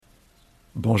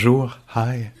Bonjour,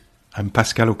 hi, I'm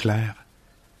Pascal Auclair.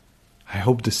 I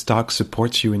hope this talk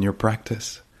supports you in your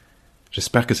practice.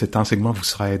 J'espère que cet enseignement vous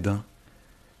sera aidant.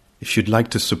 If you'd like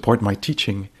to support my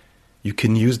teaching, you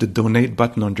can use the donate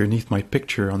button underneath my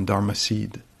picture on Dharma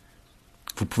Seed.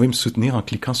 Vous pouvez me soutenir en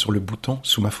cliquant sur le bouton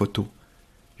sous ma photo.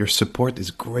 Your support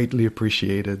is greatly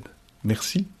appreciated.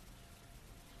 Merci.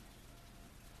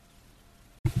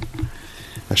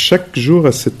 À chaque jour,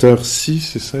 à cette heure-ci,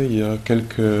 c'est ça, il y a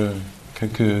quelques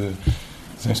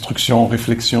instructions,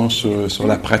 réflexions sur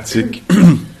la pratique.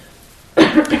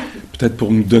 Peut-être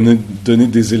pour nous donner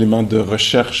des éléments de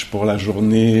recherche pour la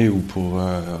journée ou pour...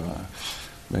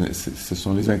 ce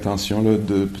sont les intentions là,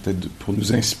 pour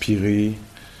nous inspirer,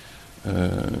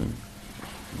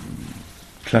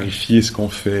 clarifier ce qu'on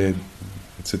fait,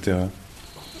 etc.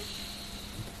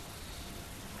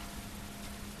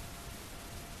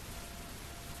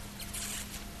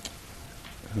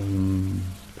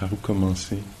 Par où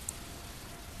commencer?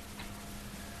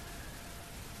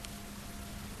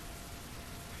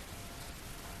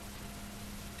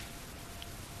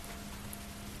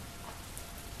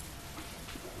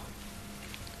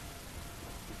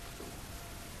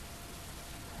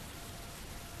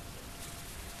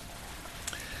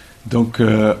 Donc,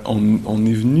 on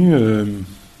est venu... il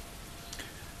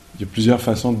y a plusieurs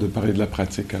façons de parler de la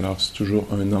pratique, alors c'est toujours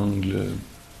un angle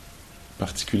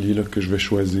particulier là, que je vais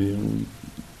choisir,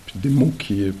 puis des mots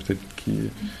qui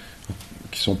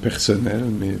sont personnels,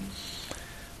 mais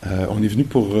on est venu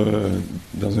pour,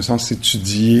 dans un sens,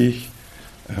 étudier,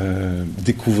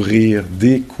 découvrir,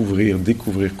 couvert,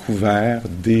 découvrir,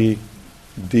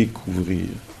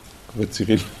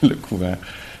 retirer le couvert,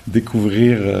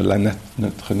 découvrir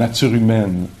notre nature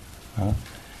humaine. Hein?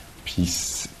 Puis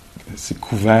c'est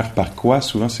couvert par quoi?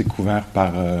 Souvent, c'est couvert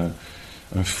par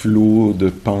un flot de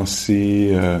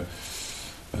pensées,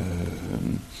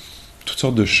 toutes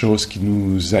sortes de choses qui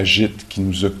nous agitent, qui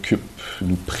nous occupent,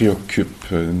 nous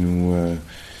préoccupent,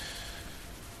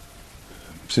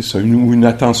 c'est ça, une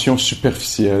attention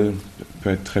superficielle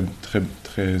peut être très, très,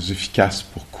 très efficace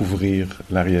pour couvrir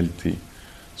la réalité.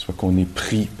 Soit qu'on est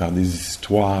pris par des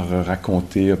histoires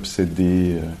racontées,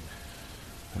 obsédés,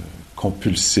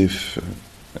 compulsifs,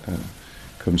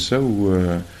 comme ça, ou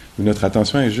notre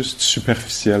attention est juste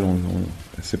superficielle. On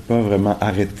c'est pas vraiment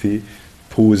arrêté,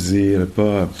 posé,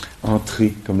 pas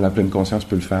entrer, comme la pleine conscience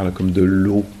peut le faire, là, comme de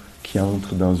l'eau qui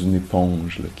entre dans une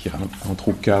éponge, là, qui entre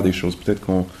au cœur des choses. Peut-être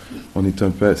qu'on est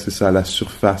un peu, c'est ça, à la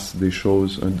surface des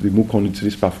choses. Un des mots qu'on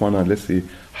utilise parfois en anglais, c'est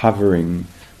hovering,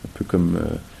 un peu comme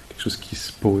quelque chose qui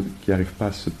se pose, qui n'arrive pas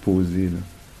à se poser. Là.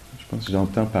 Je pense que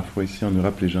j'entends parfois ici en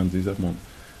Europe, les gens disent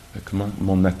comment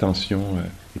mon attention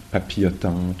est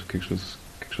papillotante ou quelque chose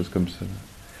comme ça.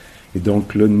 Et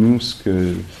donc là, nous,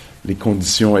 les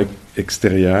conditions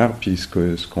extérieures, puis ce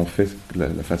qu'on fait, la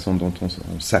façon dont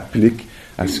on s'applique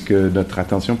à ce que notre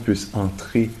attention puisse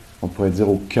entrer, on pourrait dire,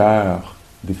 au cœur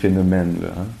des phénomènes. Là,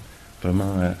 hein?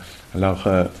 Vraiment. Alors,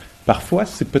 parfois,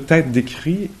 c'est peut-être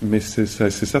décrit, mais c'est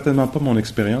certainement pas mon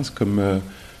expérience comme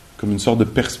une sorte de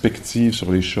perspective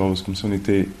sur les choses, comme si on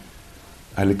était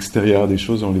à l'extérieur des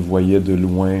choses, on les voyait de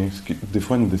loin.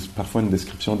 Parfois une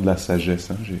description de la sagesse.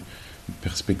 Hein? J'ai une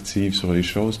perspective sur les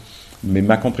choses. Mais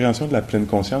ma compréhension de la pleine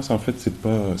conscience, en fait, c'est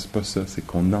pas ça. C'est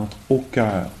qu'on entre au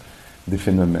cœur des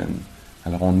phénomènes.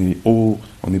 Alors, on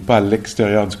n'est pas à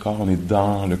l'extérieur du corps, on est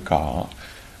dans le corps.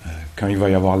 Quand il va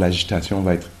y avoir l'agitation, on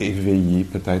va être éveillé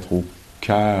peut-être au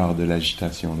cœur de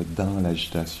l'agitation, dans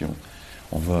l'agitation.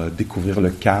 On va découvrir le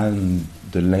calme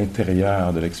de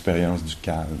l'intérieur de l'expérience du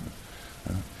calme.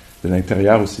 De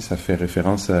l'intérieur aussi, ça fait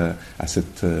référence à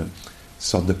cette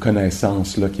sorte de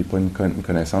connaissance-là, qui n'est pas une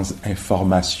connaissance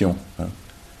information. Hein.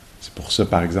 C'est pour ça,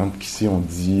 par exemple, qu'ici,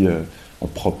 on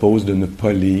propose de ne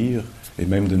pas lire et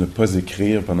même de ne pas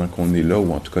écrire pendant qu'on est là,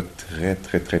 ou en tout cas très,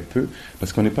 très, très peu,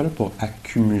 parce qu'on n'est pas là pour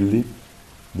accumuler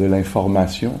de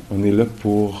l'information, on est là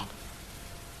pour,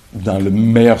 dans le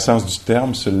meilleur sens du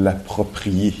terme, se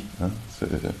l'approprier. Hein.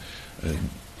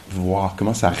 Voir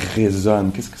comment ça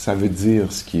résonne, qu'est-ce que ça veut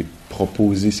dire, ce qui est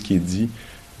proposé, ce qui est dit,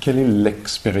 quelle est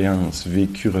l'expérience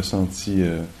vécue, ressentie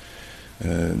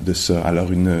de ça.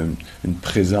 Alors une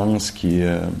présence qui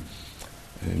est,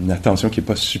 une attention qui n'est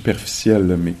pas superficielle,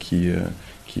 là, mais qui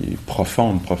est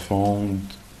profonde,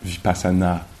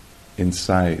 vipassana,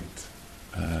 insight,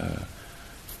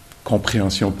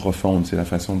 compréhension profonde, c'est la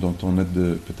façon dont on a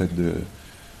peut-être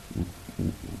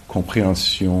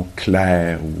compréhension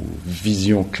claire ou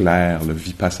vision claire. Le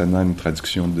vipassana, une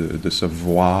traduction de se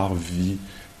voir,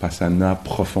 vipassana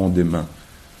profondément,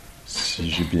 si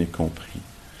j'ai bien compris.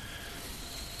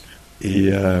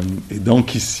 Et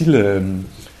donc ici,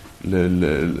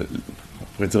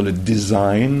 pourrait dire le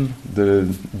design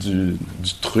du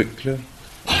truc, là,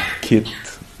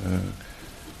 quitte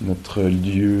notre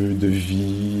lieu de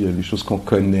vie, les choses qu'on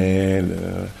connaît,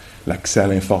 l'accès à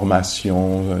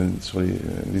l'information sur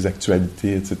les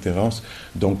actualités, etc.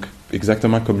 Donc,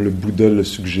 exactement comme le Bouddha l'a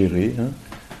suggéré, hein,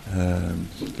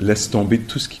 laisse tomber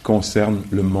tout ce qui concerne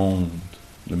le monde.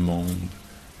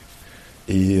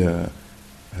 Et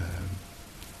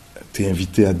t'es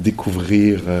invité à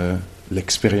découvrir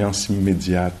l'expérience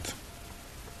immédiate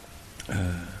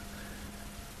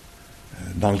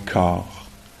dans le corps.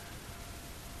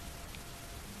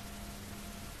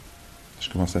 Je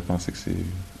commence à penser que c'est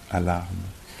alarme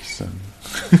qui sonne.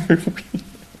 Oui.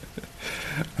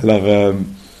 Alors,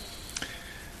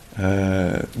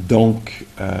 donc,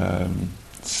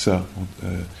 ça,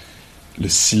 le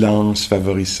silence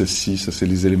favorise ceci, ça c'est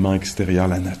les éléments extérieurs,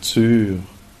 la nature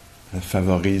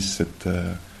favorise cette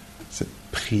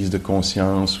prise de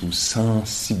conscience ou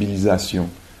sensibilisation.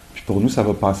 Puis pour nous, ça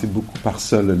va passer beaucoup par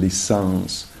ça, là, les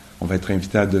sens. On va être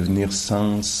invité à devenir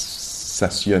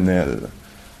sensationnel,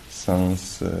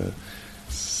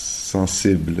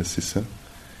 sensible, c'est ça.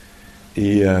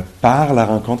 Et par la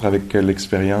rencontre avec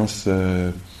l'expérience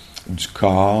du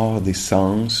corps, des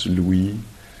sens, l'ouïe,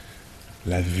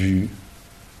 la vue,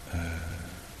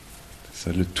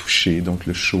 ça, le toucher, donc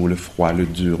le chaud, le froid, le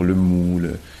dur, le mou,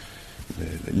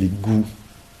 les goûts,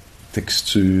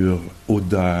 textures,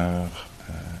 odeurs,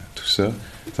 tout ça,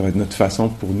 ça va être notre façon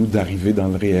pour nous d'arriver dans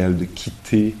le réel, de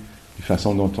quitter les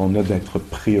façons dont on a d'être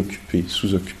préoccupé,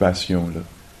 sous occupation, là,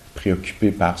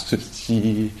 préoccupé par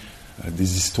ceci,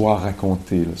 des histoires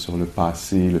racontées là, sur le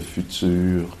passé, le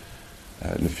futur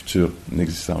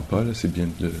n'existant pas, là, c'est bien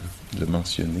de le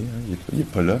mentionner, hein, il n'est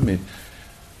pas là, mais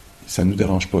ça ne nous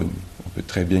dérange pas, nous. On peut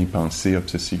très bien y penser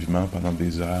obsessivement pendant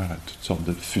des heures à toutes sortes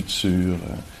de futurs,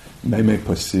 même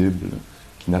impossibles,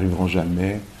 qui n'arriveront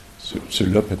jamais.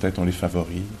 Ceux-là, peut-être, on les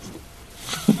favorise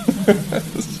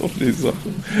sur les autres.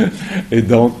 Et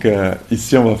donc,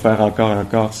 ici, on va faire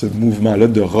encore ce mouvement-là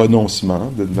de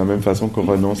renoncement, de la même façon qu'on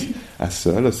renonce à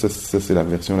ça. Là, ça, c'est la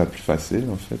version la plus facile,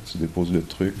 en fait. Tu déposes le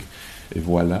truc, et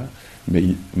voilà.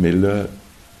 Mais là, tu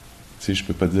sais, je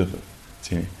peux pas dire,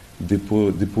 tiens,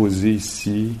 déposez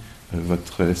ici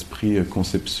votre esprit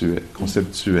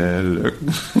conceptuel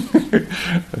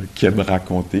qui aime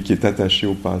raconter, qui est attaché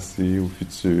au passé, au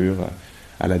futur,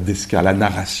 à la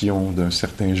narration d'un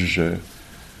certain je,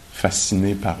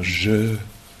 fasciné par je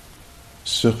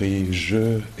serai,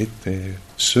 je étais,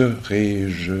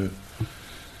 serai-je,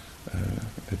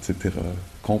 etc.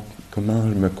 Comment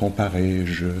me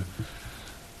comparais-je,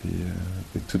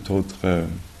 et toute autre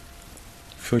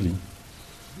folie.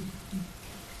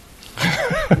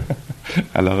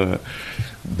 Alors,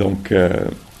 donc,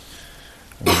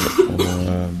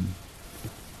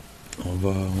 on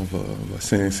va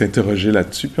s'interroger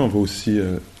là-dessus, puis on va aussi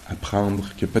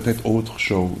apprendre qu'il y a peut-être autre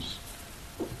chose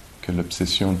que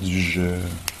l'obsession du je,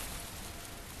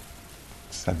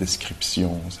 sa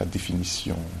description, sa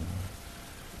définition,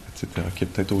 etc. Qu'il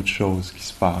y a peut-être autre chose qui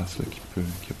se passe, là, qui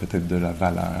a peut-être de la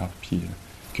valeur, puis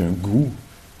qui a un goût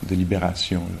de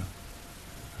libération, là.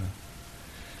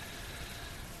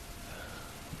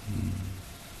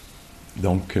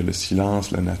 Donc, le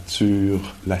silence, la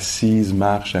nature, l'assise,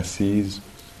 marche, assise,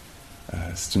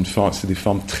 c'est des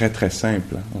formes très, très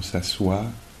simples. Hein. On s'assoit,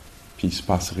 puis il ne se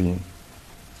passe rien.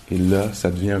 Et là,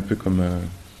 ça devient un peu comme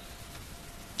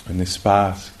un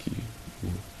espace où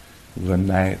va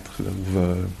naître, là, où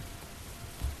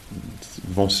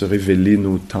vont se révéler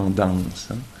nos tendances.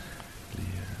 Hein.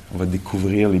 On va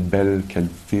découvrir les belles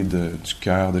qualités du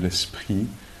cœur, de l'esprit,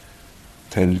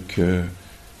 telles que,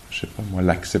 je sais pas moi,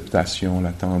 l'acceptation,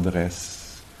 la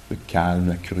tendresse, le calme,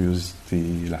 la curiosité,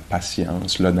 la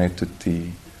patience, l'honnêteté,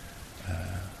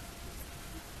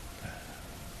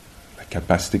 la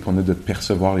capacité qu'on a de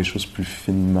percevoir les choses plus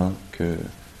finement que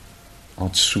en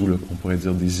dessous, là, on pourrait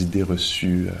dire des idées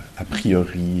reçues, a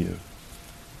priori,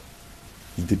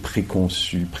 idées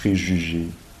préconçues, préjugées,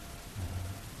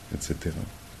 etc.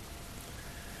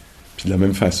 Puis de la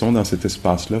même façon, dans cet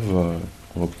espace-là,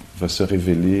 vont se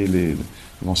révéler les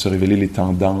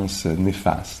tendances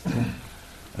néfastes.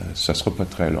 Ça ne sera pas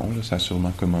très long, là, ça a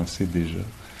sûrement commencé déjà,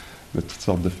 de toutes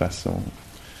sortes de façons.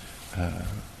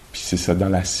 Puis c'est ça, dans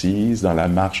l'assise, dans la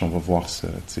marche, on va voir ça.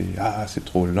 Tu sais, c'est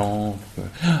trop long,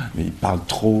 mais il parle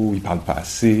trop, il parle pas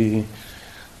assez.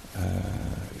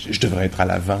 Je devrais être à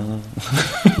l'avant.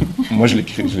 Moi, je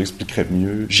l'expliquerais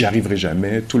mieux. J'y arriverai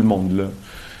jamais. Tout le monde là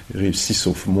réussit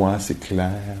sauf moi, c'est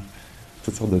clair.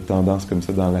 Toutes sortes de tendances comme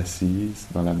ça dans l'assise,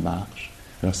 dans la marche.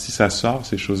 Alors, si ça sort,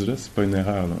 ces choses-là, c'est pas une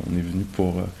erreur. Là. On est venu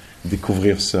pour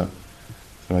découvrir ça.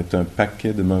 Ça va être un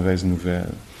paquet de mauvaises nouvelles.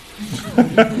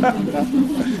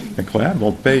 Incroyable,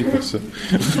 on paye pour ça.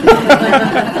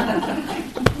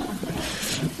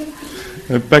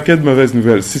 Un paquet de mauvaises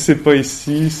nouvelles. Si c'est pas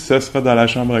ici, ça sera dans la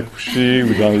chambre à coucher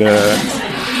ou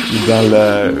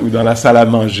dans la salle à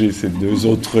manger. C'est deux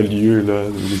autres lieux là,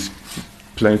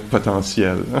 plein de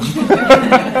potentiel.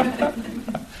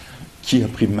 Qui a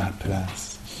pris ma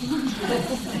place?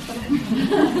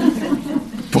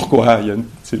 Pourquoi il y a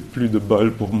plus de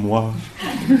bol pour moi?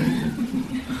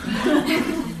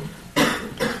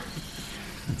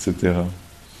 Etc.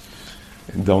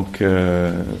 Donc,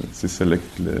 c'est ça la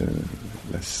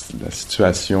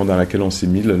situation dans laquelle on s'est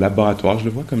mis. Le laboratoire, je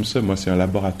le vois comme ça. Moi, c'est un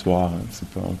laboratoire. Hein.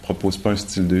 On ne propose pas un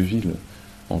style de vie. Là.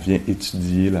 On vient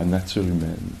étudier la nature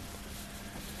humaine.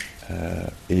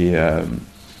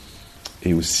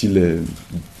 Et aussi,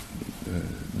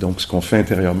 donc, ce qu'on fait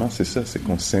intérieurement, c'est ça. C'est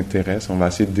qu'on s'intéresse. On va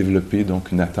essayer de développer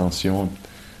donc une attention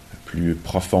plus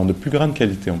profonde, de plus grande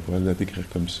qualité. On pourrait la décrire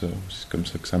comme ça. C'est comme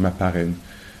ça que ça m'apparaît.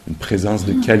 Une présence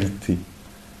de qualité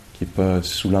qui n'est pas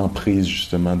sous l'emprise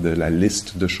justement de la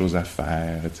liste de choses à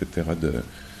faire, etc.,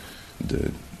 de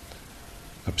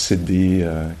obsédé,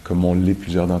 comme on l'est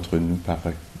plusieurs d'entre nous, par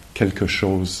quelque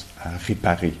chose à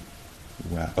réparer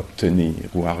ou à obtenir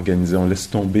ou à organiser. On laisse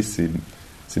tomber ces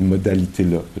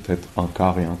modalités-là, peut-être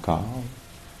encore et encore.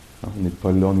 On n'est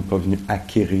pas là, on n'est pas venu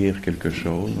acquérir quelque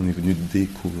chose, on est venu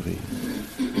découvrir.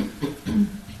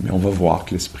 Mais on va voir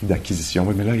que l'esprit d'acquisition,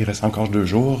 oui, mais là, il reste encore 2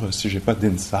 jours, si j'ai pas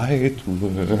d'insight, ou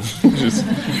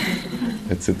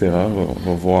etc. On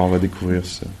va voir, on va découvrir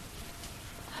ça.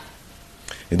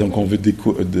 Et donc, on veut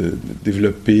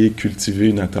développer, cultiver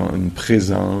une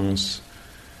présence.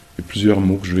 Il y a plusieurs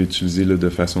mots que je vais utiliser là, de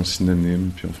façon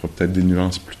synonyme, puis on fera peut-être des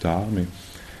nuances plus tard, mais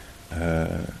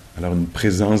alors une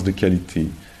présence de qualité.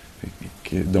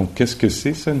 Donc, qu'est-ce que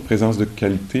c'est, ça, une présence de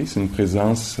qualité? C'est une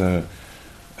présence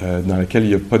dans laquelle il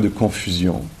n'y a pas de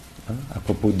confusion à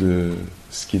propos de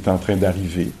ce qui est en train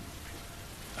d'arriver.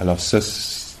 Alors ça,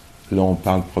 là, on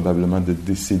parle probablement de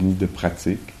décennies de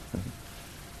pratique,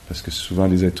 parce que souvent,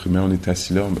 les êtres humains, on est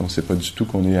assis là, on ne sait pas du tout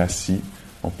qu'on est assis.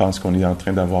 On pense qu'on est en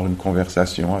train d'avoir une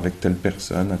conversation avec telle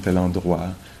personne, à tel endroit.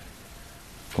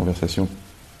 Une conversation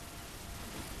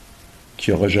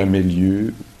qui n'aura jamais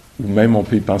lieu, ou même on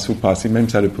peut y penser au passé, même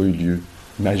si ça n'a pas eu lieu.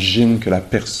 Imagine que la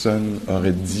personne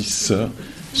aurait dit ça,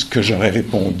 ce que j'aurais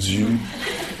répondu,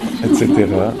 etc.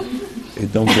 Et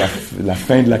donc, la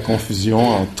fin de la confusion,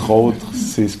 entre autres,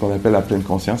 c'est ce qu'on appelle la pleine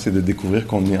conscience, c'est de découvrir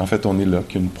qu'on est, en fait, on est là,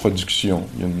 qu'il y a une production,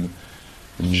 il y a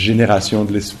une génération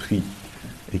de l'esprit,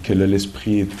 et que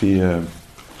l'esprit était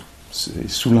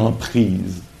sous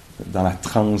l'emprise, dans la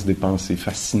transe des pensées,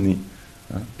 fasciné.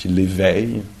 Hein? Puis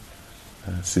l'éveil,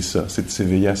 c'est ça, c'est de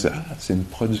s'éveiller à ça. Ah, c'est une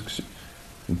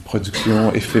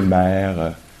production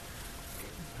éphémère,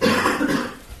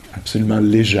 absolument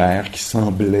légère, qui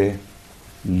semblait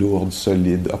lourde,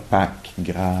 solide, opaque,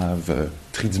 grave,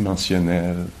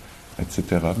 tridimensionnelle, etc.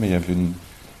 Mais il y avait une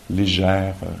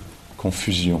légère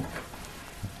confusion.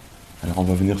 Alors on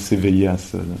va venir s'éveiller à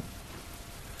ça.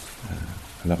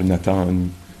 Alors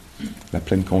la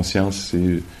pleine conscience,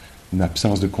 c'est une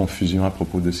absence de confusion à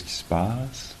propos de ce qui se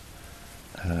passe.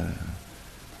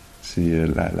 C'est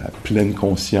la pleine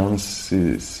conscience,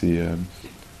 c'est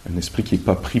un esprit qui n'est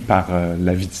pas pris par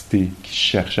l'avidité, qui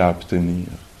cherche à obtenir,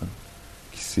 hein,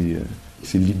 qui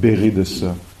s'est libéré de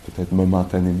ça, peut-être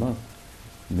momentanément,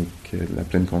 mais que la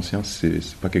pleine conscience,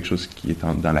 c'est pas quelque chose qui est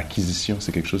dans l'acquisition,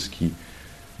 c'est quelque chose qui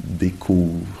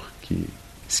découvre,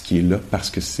 ce qui est là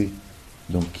parce que c'est,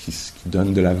 donc qui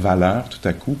donne de la valeur tout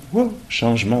à coup,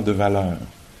 changement de valeur.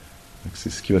 Donc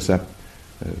c'est ce qui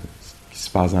se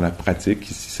passe dans la pratique.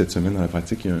 Ici, cette semaine, dans la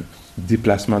pratique, il y a un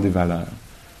déplacement des valeurs.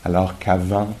 Alors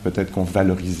qu'avant, peut-être qu'on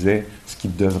valorisait ce qui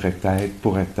devrait être,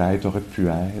 pourrait être, aurait pu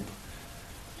être,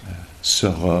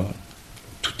 sera,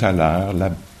 tout à l'heure.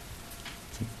 Là,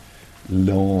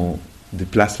 on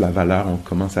déplace la valeur, on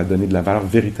commence à donner de la valeur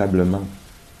véritablement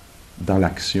dans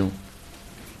l'action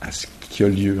à ce qui a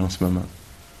lieu en ce moment.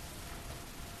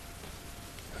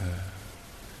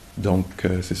 Donc,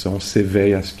 c'est ça, on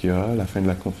s'éveille à ce qu'il y a, la fin de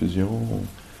la confusion,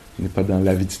 on n'est pas dans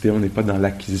l'avidité, on n'est pas dans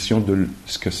l'acquisition de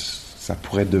ce que ça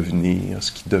pourrait devenir,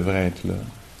 ce qui devrait être là.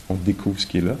 On découvre ce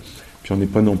qui est là. Puis on n'est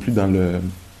pas non plus dans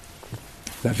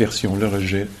l'aversion, le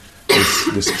rejet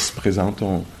de ce qui se présente.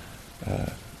 On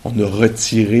a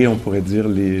retiré, on pourrait dire,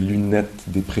 les lunettes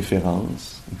des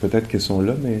préférences. Peut-être qu'elles sont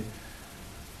là, mais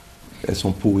elles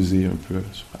sont posées un peu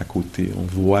à côté. On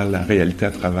voit la réalité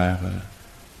à travers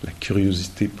la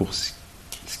curiosité pour ce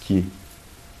qui est.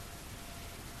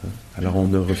 Alors on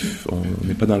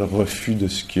n'est pas dans le refus de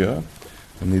ce qu'il y a,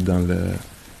 on est dans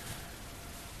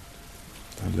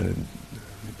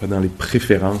pas dans les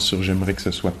préférences sur j'aimerais que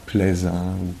ce soit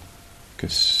plaisant ou que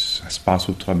ça se passe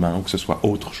autrement ou que ce soit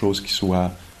autre chose qui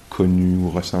soit connu ou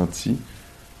ressenti.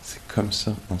 C'est comme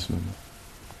ça en ce moment.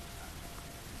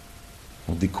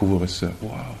 On découvre ça.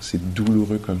 Wow, c'est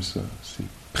douloureux comme ça. C'est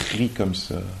pris comme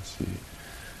ça.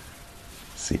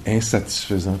 C'est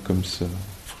insatisfaisant comme ça.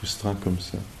 Frustrant comme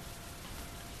ça.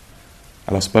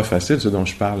 Alors, c'est pas facile, ce dont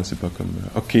je parle. C'est pas comme,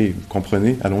 OK, vous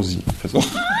comprenez? Allons-y. Faisons.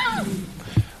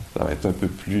 Ça va être un peu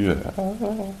plus... un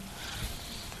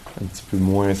petit peu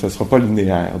moins... Ça sera pas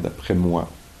linéaire, d'après moi.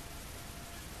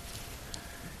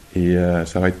 Et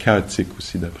ça va être chaotique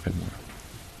aussi, d'après moi.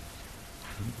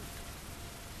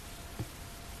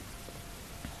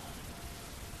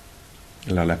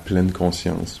 Alors, la pleine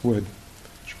conscience, ouais,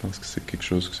 je pense que c'est quelque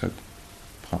chose que ça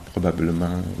prend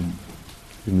probablement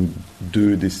 1 ou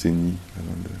 2 décennies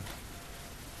avant de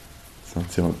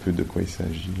sentir un peu de quoi il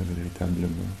s'agit, là, véritablement,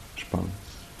 je pense.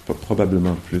 Pas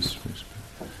probablement plus, mais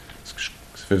parce que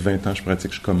ça fait 20 ans que je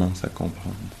pratique, je commence à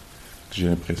comprendre. J'ai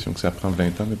l'impression que ça prend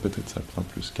 20 ans, mais peut-être ça prend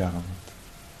plus 40.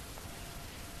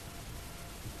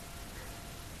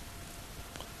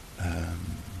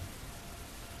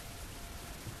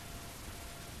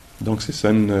 Donc c'est ça,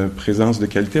 une présence de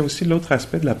qualité. Aussi, l'autre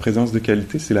aspect de la présence de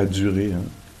qualité, c'est la durée. Hein.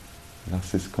 Alors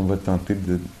c'est ce qu'on va tenter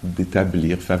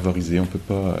d'établir, favoriser. On peut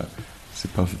pas...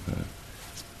 c'est pas...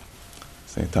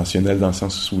 c'est intentionnel dans le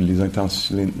sens où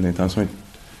l'intention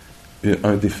est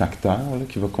un des facteurs là,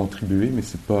 qui va contribuer, mais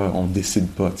c'est pas... On décide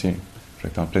pas, tiens, je vais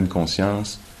être en pleine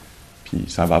conscience, puis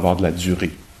ça va avoir de la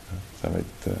durée. Ça va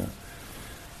être...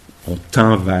 on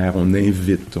tend vers, on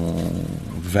invite, on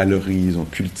valorise, on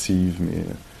cultive, mais...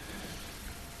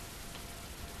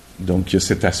 Donc, il y a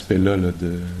cet aspect-là là,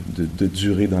 de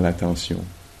durée dans l'attention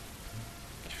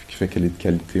qui fait qu'elle est de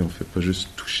qualité. On ne fait pas juste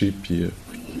toucher, puis...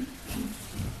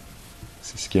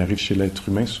 c'est ce qui arrive chez l'être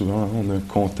humain, souvent. Hein, on a un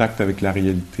contact avec la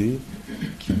réalité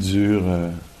qui dure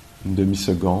une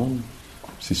demi-seconde.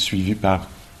 C'est suivi par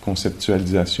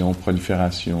conceptualisation,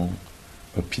 prolifération,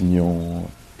 opinion,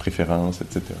 préférence,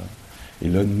 etc. Et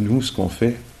là, nous, ce qu'on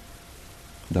fait...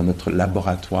 dans notre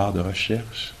laboratoire de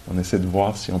recherche, on essaie de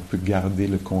voir si on peut garder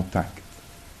le contact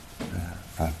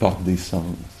à la porte des sens.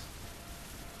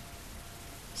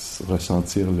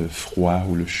 Ressentir le froid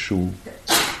ou le chaud,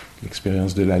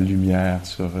 l'expérience de la lumière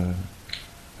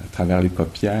à travers les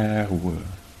paupières ou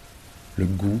le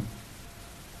goût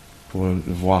pour le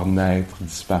voir naître,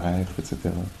 disparaître, etc.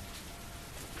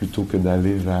 Plutôt que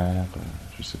d'aller vers,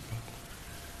 je sais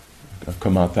pas, un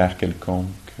commentaire quelconque.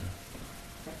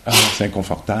 Ah, c'est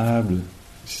inconfortable,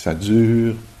 si ça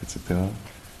dure, etc.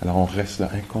 Alors on reste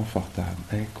là, inconfortable,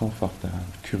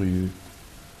 curieux.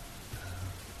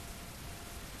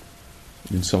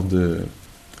 Une sorte de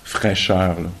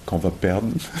fraîcheur là, qu'on va perdre,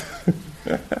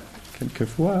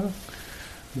 quelquefois,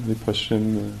 dans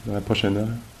la prochaine heure.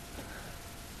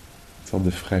 Une sorte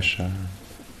de fraîcheur.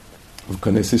 Vous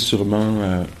connaissez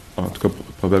sûrement, en tout cas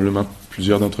probablement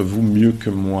plusieurs d'entre vous, mieux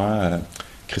que moi,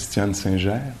 Christiane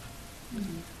Singer.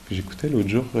 J'écoutais l'autre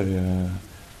jour, elle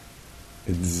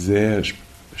disait,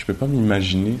 je peux pas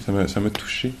m'imaginer, ça m'a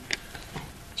touché,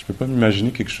 je peux pas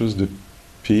m'imaginer quelque chose de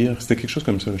pire, c'était quelque chose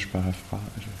comme ça, je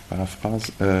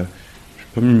paraphrase, je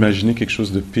peux pas m'imaginer quelque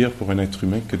chose de pire pour un être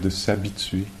humain que de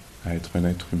s'habituer à être un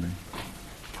être humain.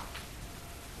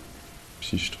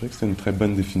 Puis je trouvais que c'était une très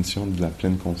bonne définition de la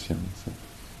pleine conscience, hein.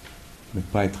 Ne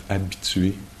pas être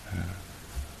habitué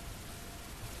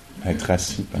à être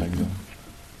assis, par exemple.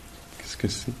 Qu'est-ce que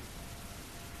c'est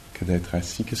que d'être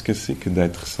assis? Qu'est-ce que c'est que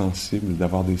d'être sensible,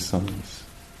 d'avoir des sens?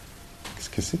 Qu'est-ce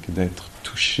que c'est que d'être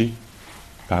touché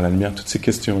par la lumière? Toutes ces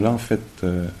questions-là, en fait,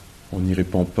 on n'y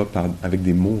répond pas avec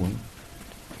des mots, hein,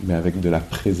 mais avec de la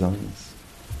présence.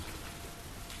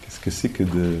 Qu'est-ce que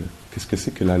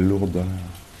c'est que la lourdeur?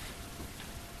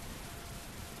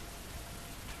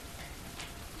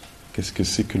 Qu'est-ce que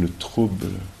c'est que le trouble,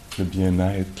 le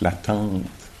bien-être, l'attente,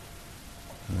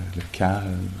 le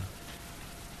calme,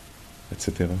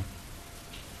 etc.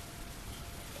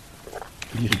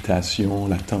 L'irritation,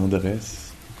 la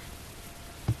tendresse.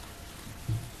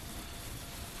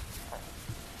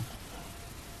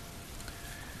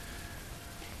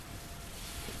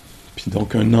 Puis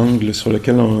donc un angle sur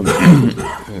lequel on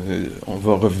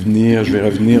va revenir, je vais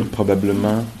revenir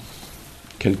probablement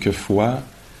quelques fois,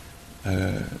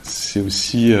 c'est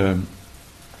aussi,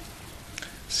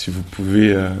 si vous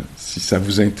pouvez, si ça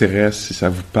vous intéresse, si ça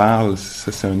vous parle,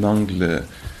 ça c'est un angle,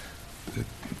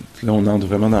 là on entre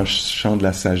vraiment dans le champ de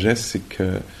la sagesse, c'est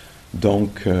que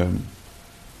donc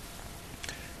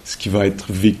ce qui va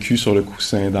être vécu sur le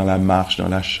coussin, dans la marche, dans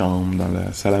la chambre, dans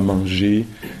la salle à manger,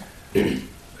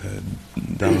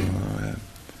 dans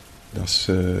dans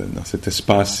cet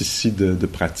espace ici de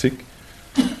pratique,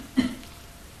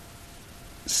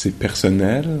 c'est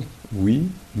personnel, oui,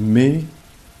 mais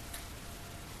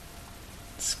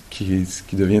ce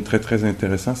qui devient très très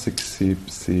intéressant, c'est que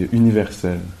c'est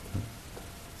universel.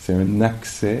 C'est un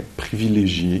accès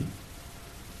privilégié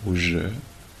au je,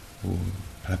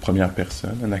 à la première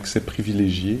personne, un accès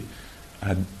privilégié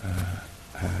à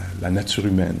la nature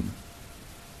humaine,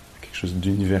 quelque chose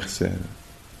d'universel.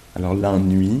 Alors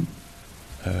l'ennui,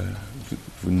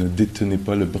 vous ne détenez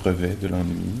pas le brevet de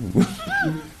l'ennui.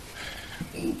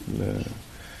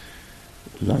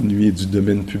 L'ennui est du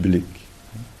domaine public.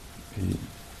 Et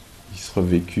il sera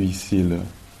vécu ici et là.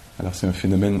 Alors c'est un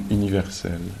phénomène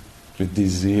universel. Le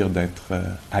désir d'être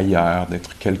ailleurs,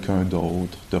 d'être quelqu'un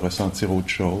d'autre, de ressentir autre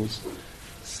chose,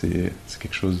 c'est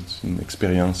quelque chose d'une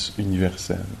expérience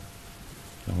universelle.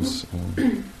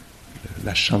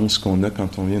 La chance qu'on a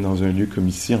quand on vient dans un lieu comme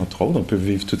ici, entre autres, on peut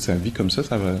vivre toute sa vie comme ça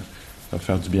va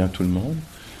faire du bien à tout le monde.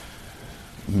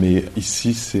 Mais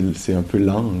ici, c'est un peu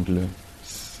l'angle.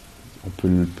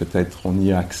 On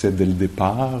y a accès dès le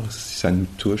départ, si ça nous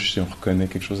touche, si on reconnaît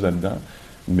quelque chose là-dedans.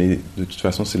 Mais de toute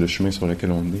façon, c'est le chemin sur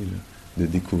lequel on est, là, de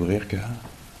découvrir que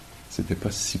c'était pas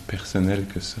si personnel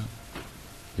que ça.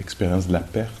 L'expérience de la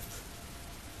perte,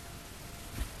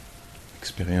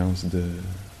 l'expérience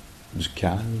du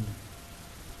calme,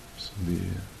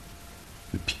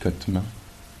 le picotement,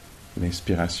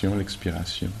 l'inspiration,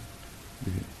 l'expiration,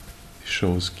 des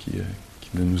choses qui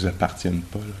ne nous appartiennent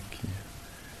pas, là,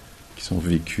 qui sont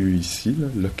vécues ici, là,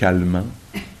 localement,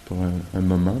 pour un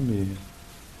moment, mais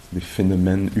des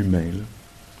phénomènes humains. Là.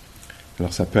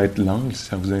 Alors ça peut être l'angle, si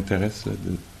ça vous intéresse, là,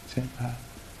 c'est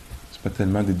pas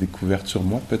tellement des découvertes sur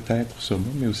moi, peut-être sur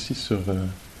moi, mais aussi sur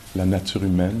la nature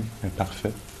humaine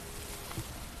imparfaite.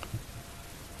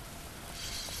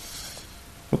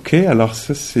 Ok, alors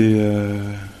ça c'est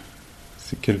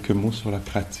quelques mots sur la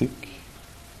pratique.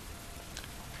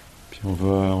 Puis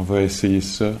on va essayer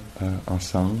ça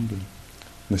ensemble.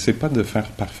 N'essayez pas de faire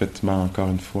parfaitement encore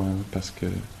une fois, hein, parce que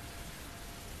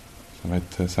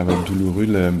ça va être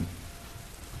douloureux.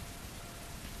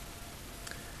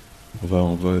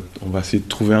 On va essayer de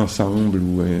trouver ensemble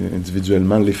ou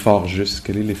individuellement l'effort juste.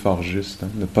 Quel est l'effort juste? Hein?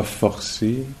 Ne pas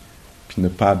forcer, puis ne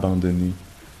pas abandonner.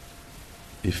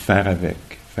 Et faire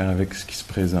avec ce qui se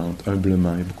présente,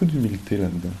 humblement. Il y a beaucoup d'humilité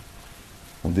là-dedans.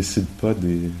 On ne décide pas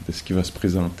de ce qui va se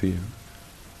présenter.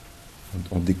 Hein.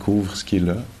 On découvre ce qui est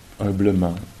là,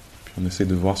 humblement, puis on essaie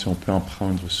de voir si on peut en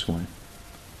prendre soin.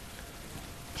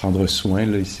 Prendre soin,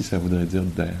 là, ici, ça voudrait dire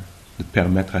de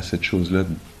permettre à cette chose-là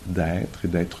d'être et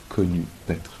d'être connue,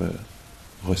 d'être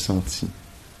ressentie.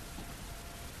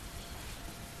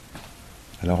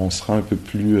 Alors on sera un peu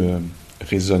plus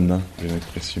résonnant, j'ai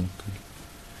l'impression,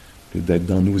 que d'être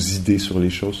dans nos idées sur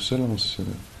les choses. Tout ça, là,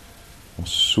 on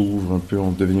s'ouvre un peu,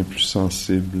 on devient plus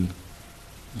sensible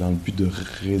dans le but de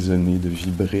résonner, de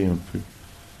vibrer un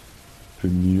peu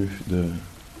mieux,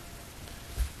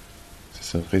 c'est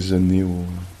ça, résonner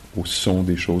au son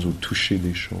des choses, au toucher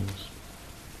des choses.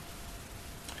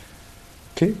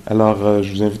 Ok, alors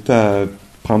je vous invite à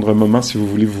prendre un moment si vous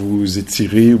voulez vous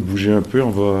étirer ou bouger un peu.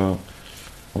 On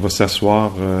va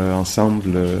s'asseoir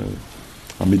ensemble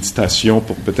en méditation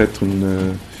pour peut-être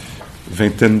une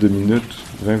vingtaine de minutes,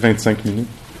 20-25 minutes.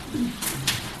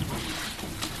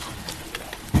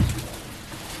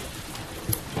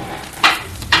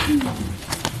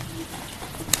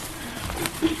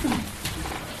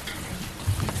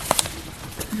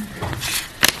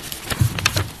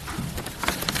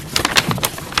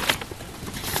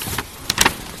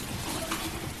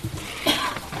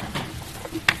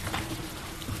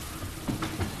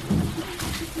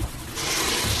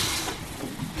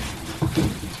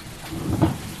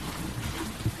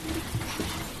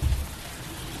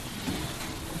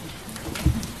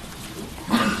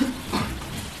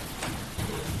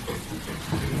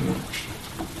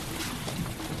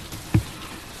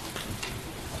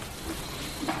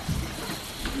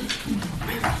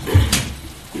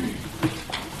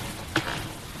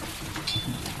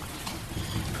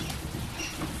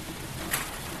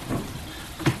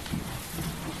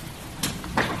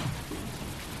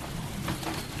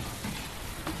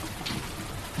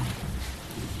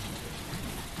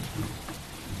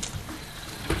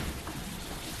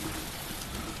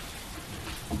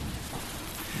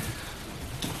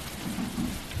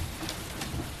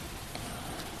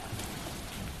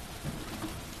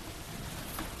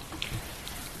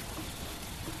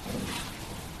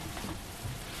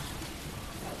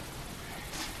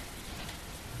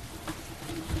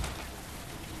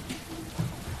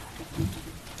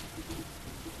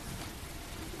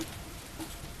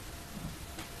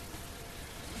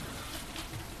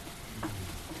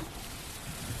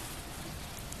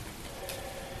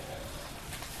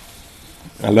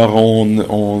 Alors,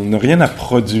 on n'a rien à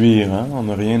produire, hein? On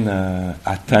n'a rien à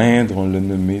atteindre, on l'a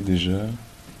nommé déjà.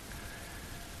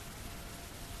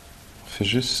 On fait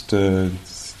juste...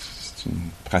 c'est une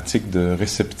pratique de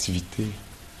réceptivité.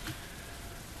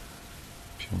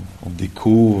 Puis on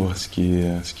découvre ce qui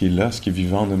est là, ce qui est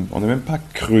vivant. On n'a même pas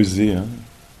creusé, hein?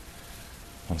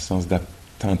 Dans le sens de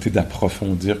tenter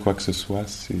d'approfondir quoi que ce soit.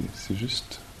 C'est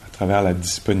juste à travers la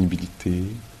disponibilité,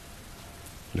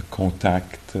 le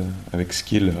contact avec ce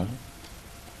qui est là,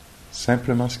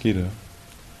 simplement ce qui est là,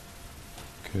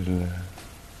 que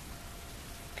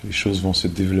les choses vont se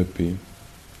développer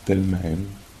d'elles-mêmes.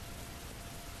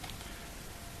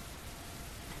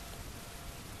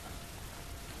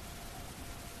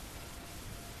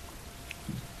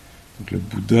 Donc le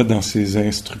Bouddha, dans ses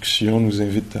instructions, nous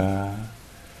invite à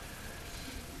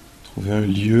trouver un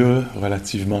lieu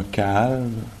relativement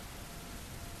calme,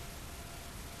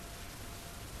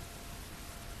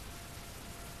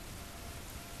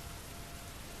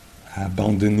 à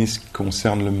abandonner ce qui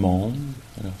concerne le monde.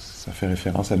 Alors, ça fait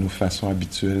référence à nos façons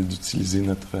habituelles d'utiliser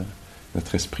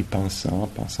notre esprit pensant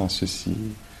à ceci,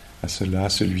 à cela, à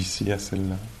celui-ci, à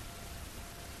celle-là.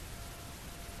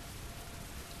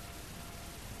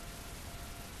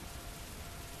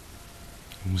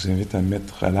 On nous invite à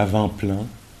mettre à l'avant-plan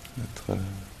notre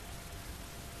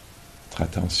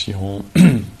attention,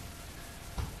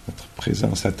 notre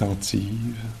présence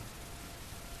attentive,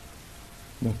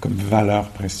 donc comme valeur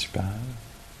principale.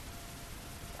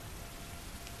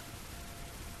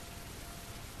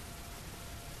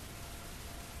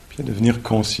 Puis à devenir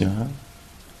conscient,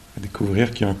 à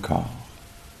découvrir qu'il y a un corps.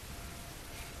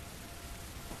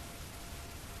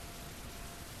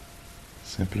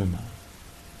 Simplement.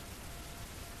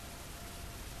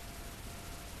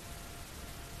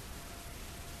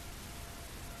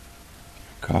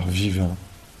 Un corps vivant.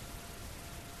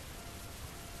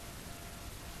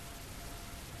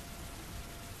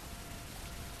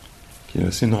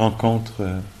 C'est une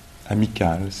rencontre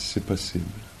amicale, si c'est possible.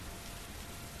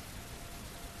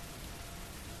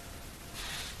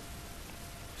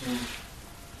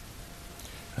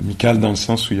 Amicale dans le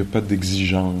sens où il n'y a pas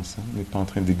d'exigence. Hein? On n'est pas en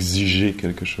train d'exiger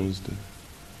quelque chose de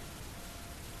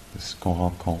ce qu'on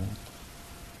rencontre.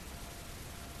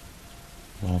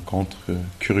 Une rencontre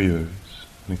curieuse.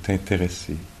 On est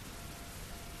intéressé.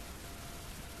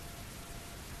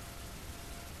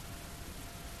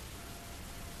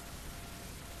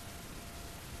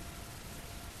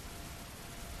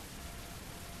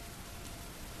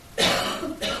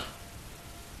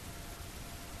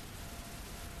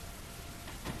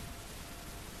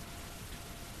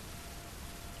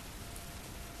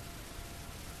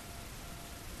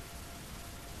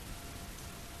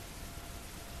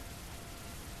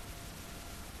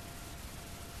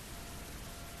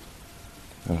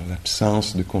 Alors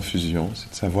l'absence de confusion, c'est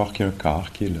de savoir qu'il y a un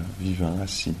corps qui est là, vivant,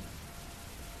 assis.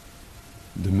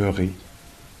 Demeurer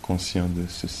conscient de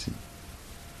ceci.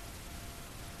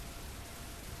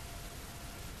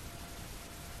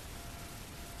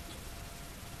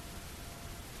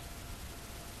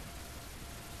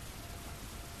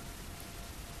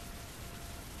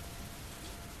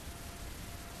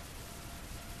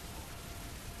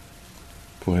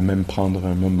 On pourrait même prendre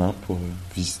un moment pour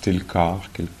visiter le corps,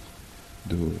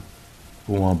 de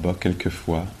haut en bas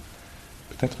quelquefois.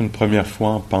 Peut-être une première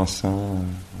fois en pensant, en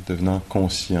devenant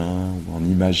conscient ou en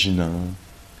imaginant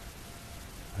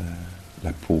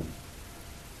la peau.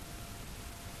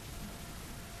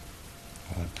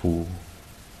 La peau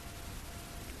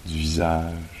du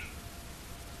visage.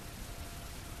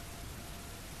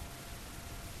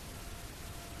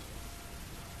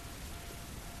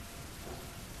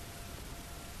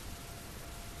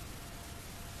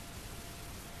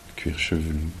 Le cuir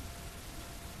chevelu.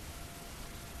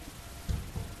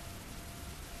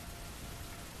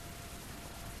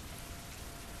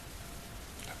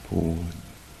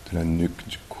 De la nuque,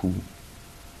 du cou,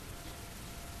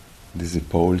 des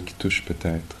épaules qui touchent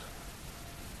peut-être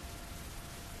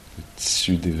le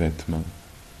tissu des vêtements.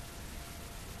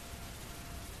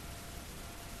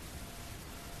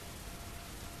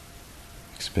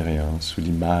 Expérience ou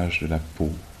l'image de la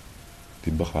peau,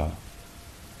 des bras,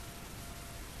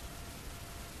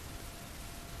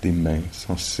 des mains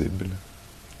sensibles.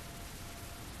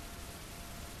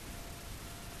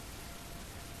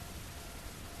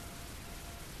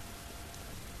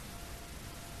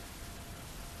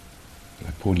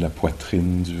 La peau de la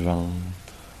poitrine, du ventre,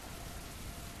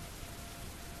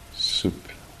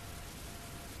 souple,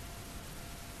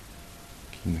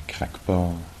 qui ne craque pas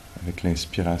avec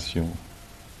l'inspiration.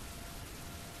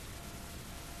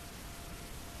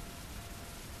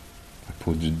 La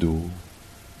peau du dos,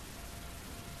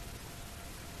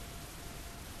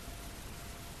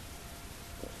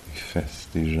 fesses,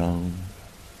 des jambes.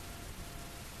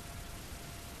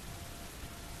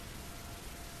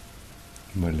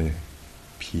 Mollets,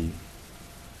 pieds.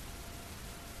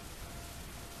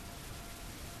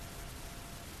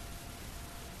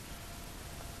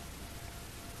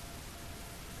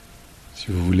 Si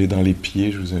vous voulez dans les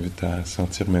pieds, je vous invite à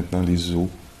sentir maintenant les os.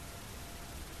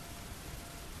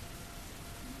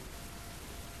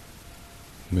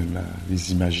 Même à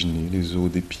les imaginer, les os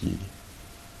des pieds.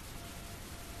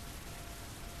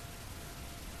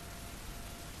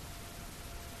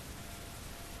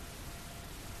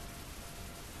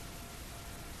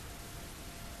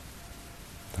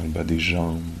 Dans le bas des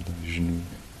jambes, dans les genoux,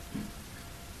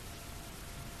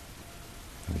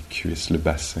 dans les cuisses, le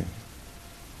bassin,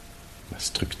 la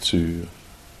structure.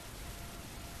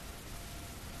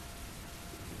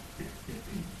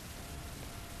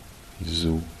 Les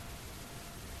os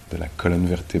de la colonne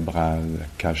vertébrale, de la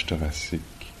cage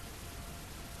thoracique,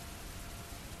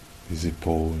 des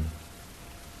épaules,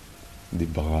 des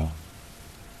bras,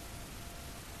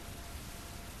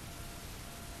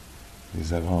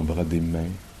 les avant-bras des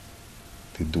mains,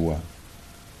 des doigts.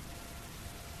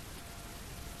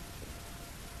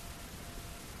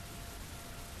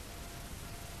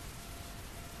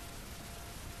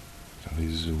 Vers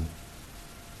les os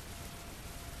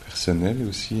personnels et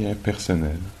aussi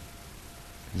impersonnels.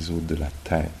 Les os de la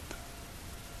tête,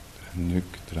 de la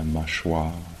nuque, de la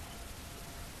mâchoire.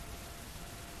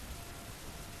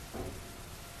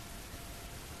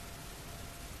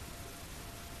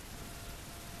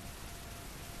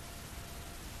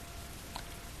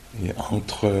 Et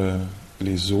entre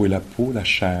les os et la peau, la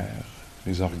chair,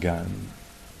 les organes,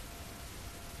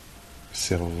 le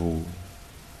cerveau,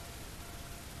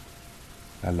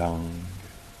 la langue,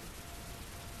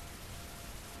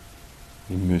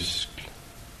 les muscles.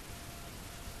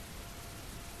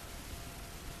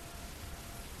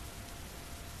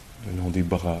 Le long des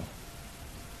bras,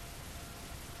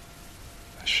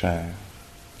 la chair,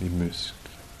 les muscles,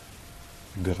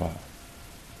 le gras,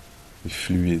 les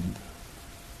fluides,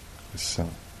 le sang.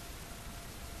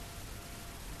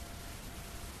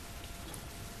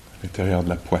 À l'intérieur de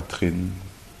la poitrine,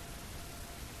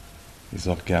 les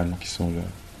organes qui sont là,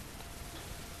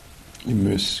 les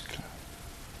muscles.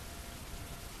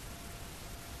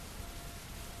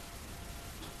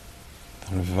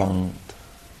 Dans le ventre.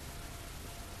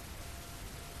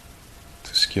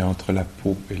 Tout ce qui est entre la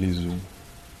peau et les os.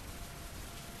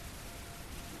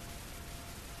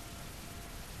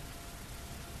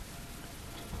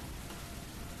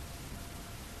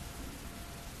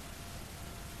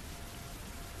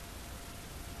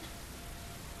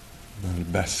 Dans le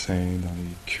bassin, dans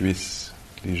les cuisses,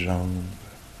 les jambes,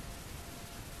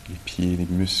 les pieds, les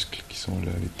muscles qui sont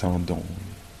là, les tendons,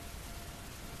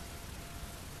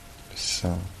 le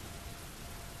sang,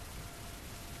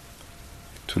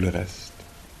 et tout le reste.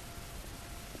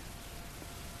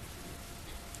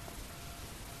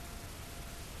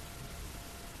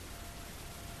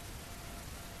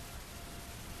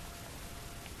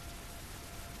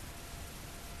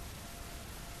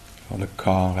 Le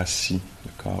corps assis,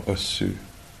 le corps osseux,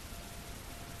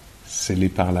 scellé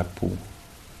par la peau,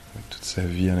 avec toute sa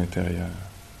vie à l'intérieur,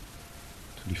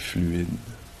 tous les fluides,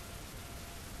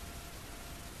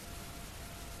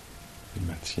 les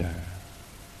matières,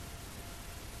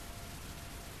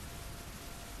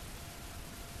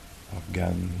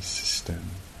 organes et systèmes.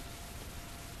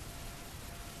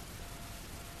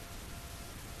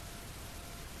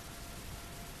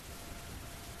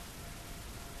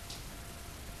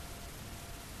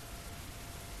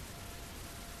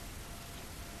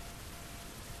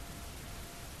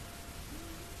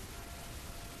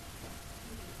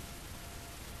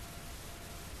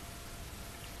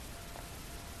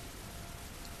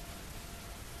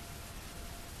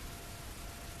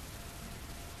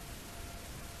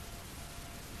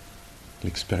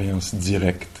 L'expérience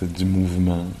directe du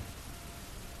mouvement,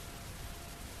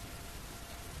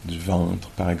 du ventre,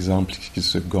 par exemple, qui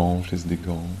se gonfle et se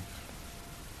dégonfle.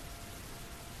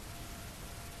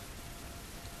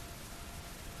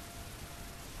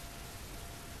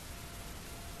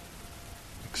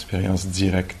 L'expérience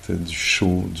directe du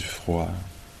chaud, du froid,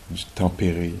 du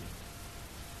tempéré.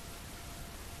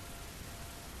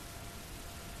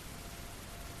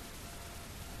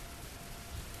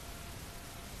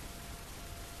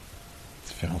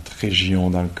 Différentes régions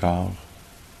dans le corps,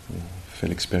 où on fait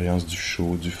l'expérience du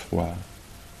chaud, du froid.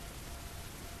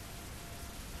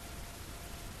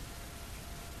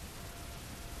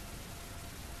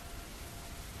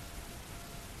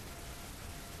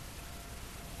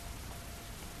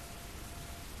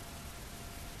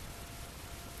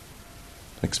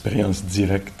 L'expérience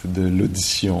directe de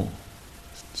l'audition,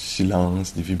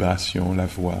 silence, des vibrations, la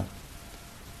voix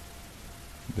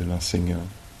de l'enseignant.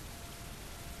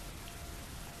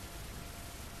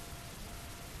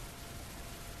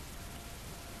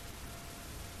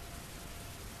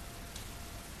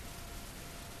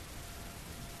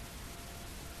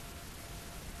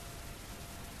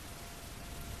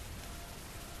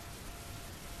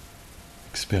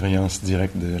 Expérience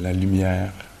directe de la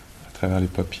lumière à travers les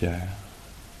paupières.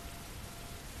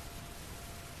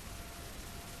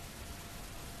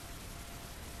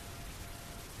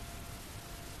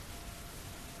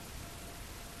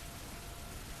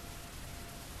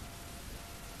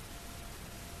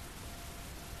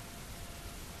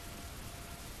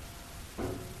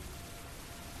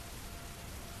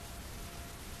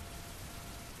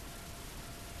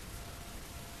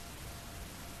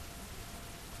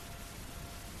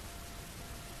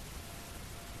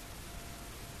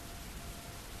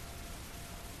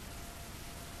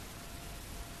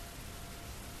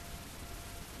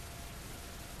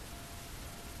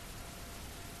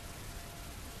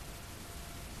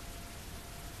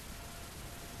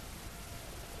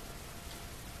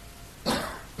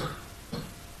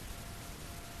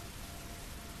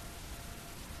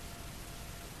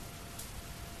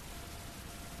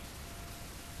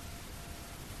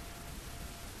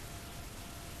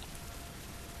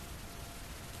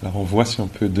 Alors on voit si on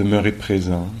peut demeurer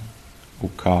présent au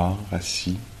corps,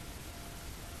 assis,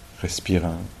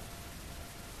 respirant.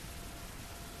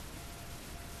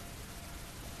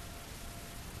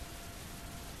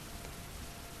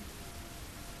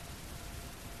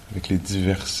 Avec les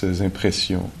diverses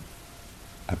impressions,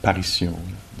 apparitions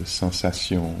de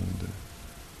sensations,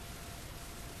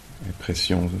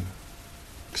 d'impressions,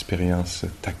 d'expériences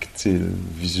tactiles,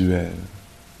 visuelles,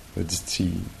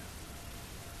 auditives.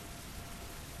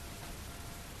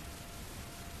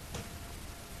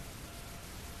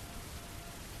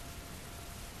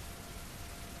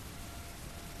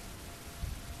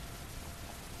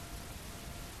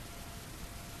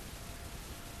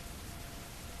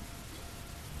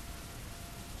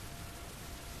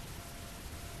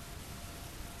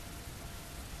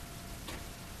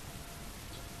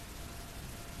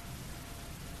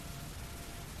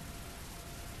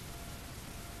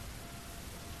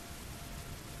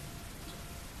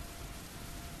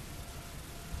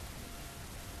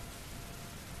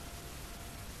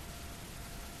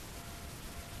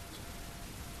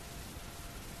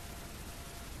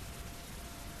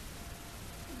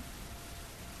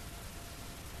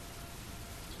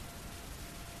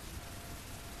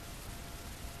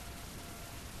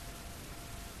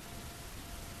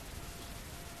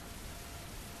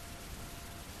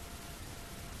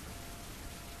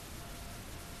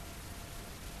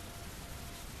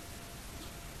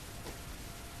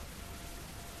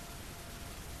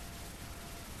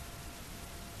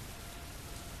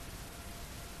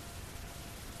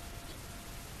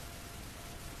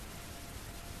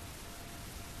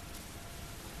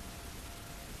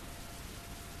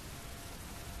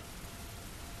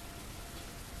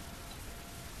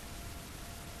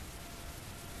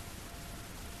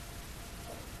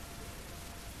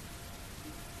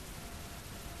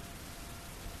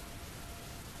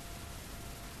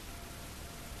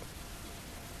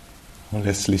 On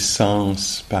laisse les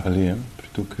sens parler,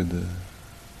 plutôt que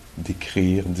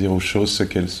d'écrire, dire aux choses ce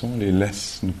qu'elles sont, on les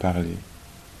laisse nous parler.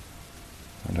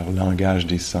 Dans leur langage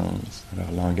des sens, dans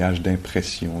leur langage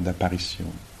d'impression, d'apparition,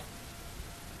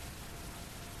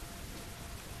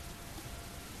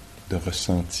 de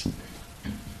ressenti.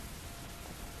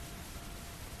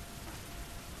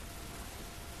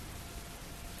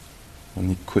 On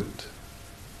écoute.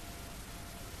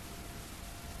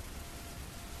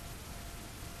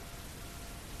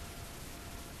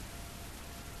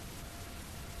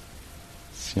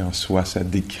 Si en soi ça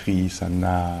décrit, ça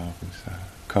narre, ça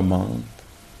commente,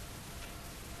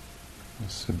 on ne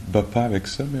se bat pas avec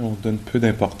ça, mais on donne peu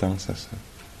d'importance à ça.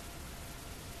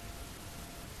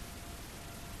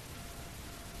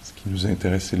 Ce qui nous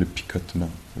intéresse, c'est le picotement,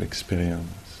 l'expérience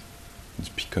du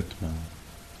picotement,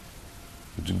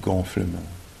 ou du gonflement,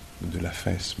 ou de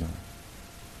l'affaissement.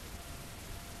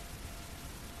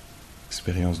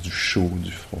 L'expérience du chaud,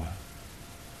 du froid.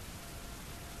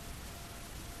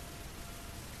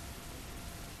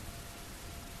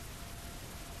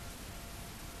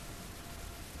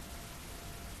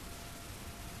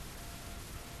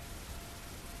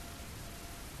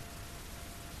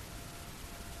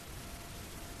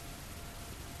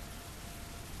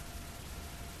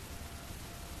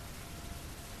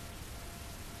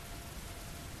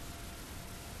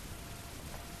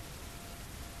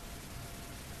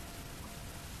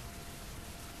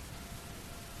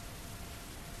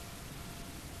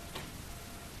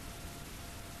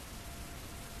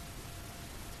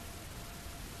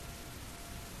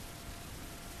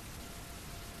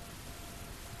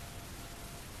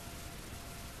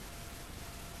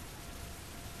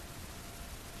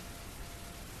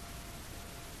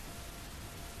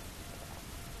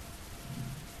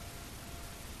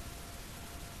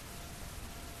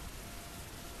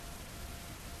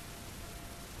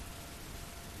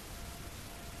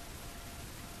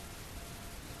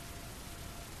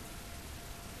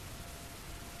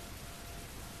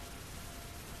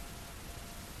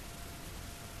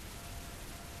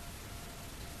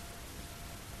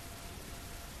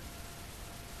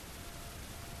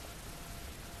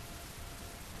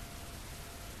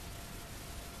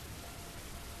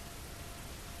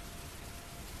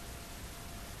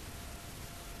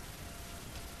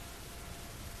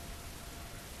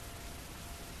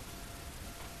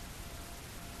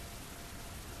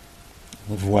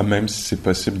 On voit même si c'est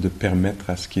possible de permettre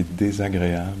à ce qui est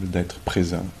désagréable d'être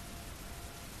présent.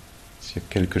 S'il y a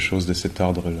quelque chose de cet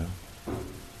ordre-là.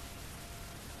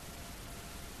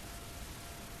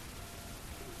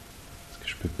 Est-ce que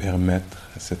je peux permettre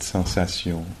à cette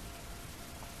sensation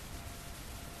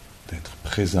d'être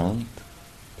présente,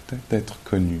 peut-être d'être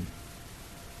connue?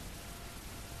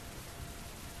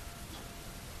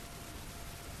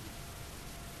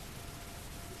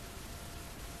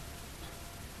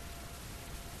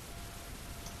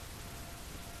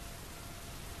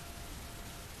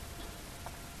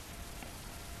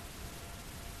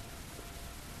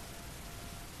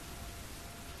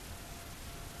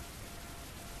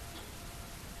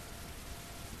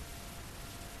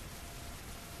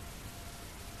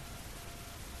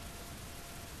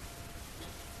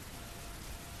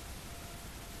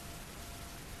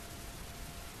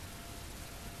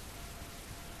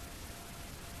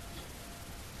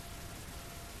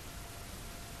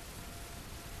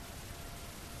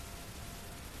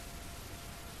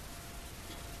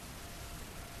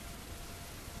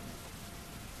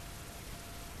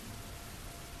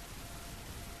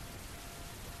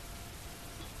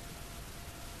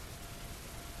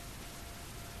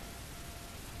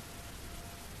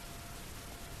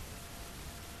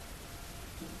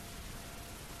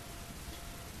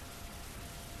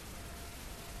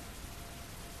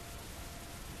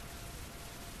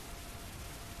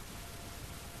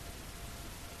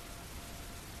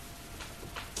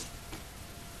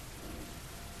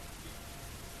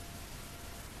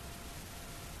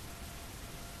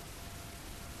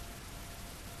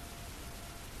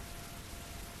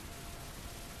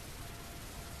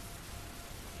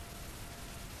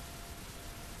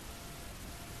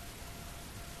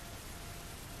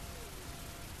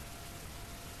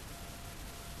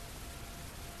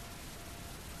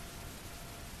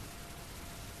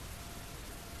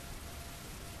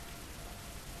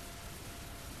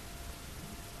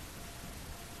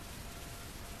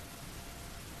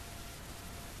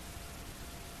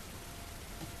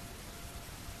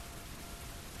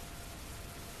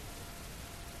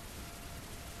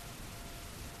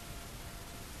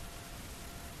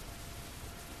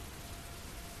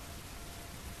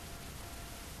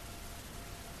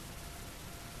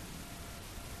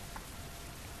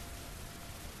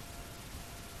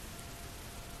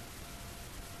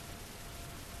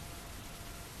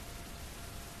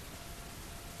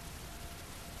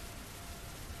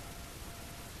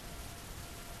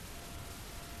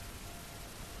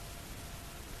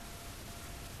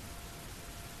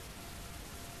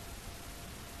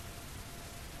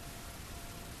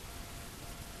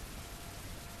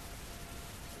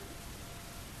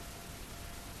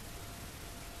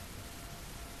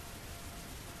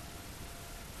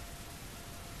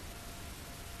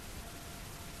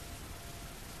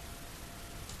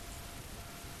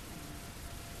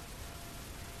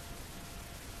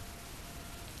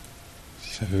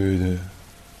 Ça veut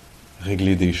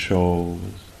régler des choses,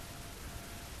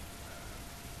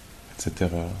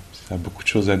 etc. Ça a beaucoup de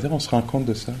choses à dire, on se rend compte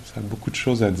de ça. Ça a beaucoup de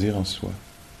choses à dire en soi.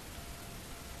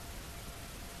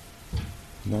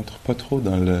 On n'entre pas trop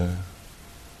dans le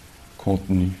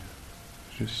contenu,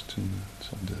 juste une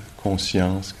sorte de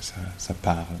conscience que ça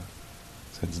parle,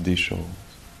 ça dit des choses.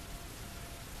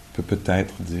 On peut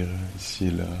peut-être dire ici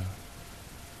et là,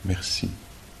 merci,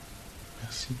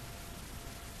 merci.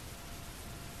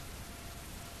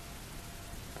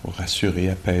 Pour rassurer,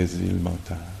 apaiser le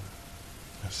mental.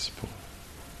 Merci pour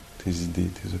tes idées,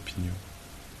 tes opinions.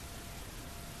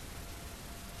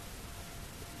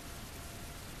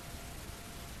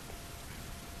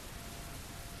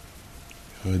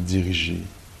 Rediriger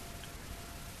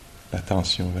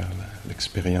l'attention vers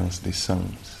l'expérience des sens.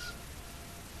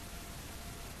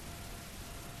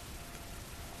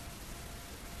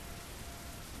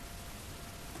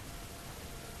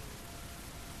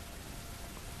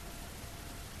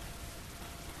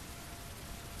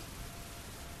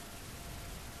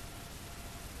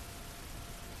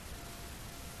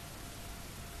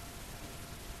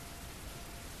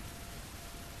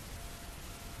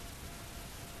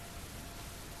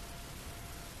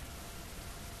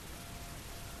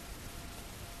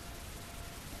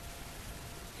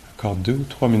 Encore 2 ou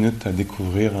 3 minutes à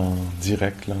découvrir en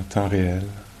direct, là, en temps réel,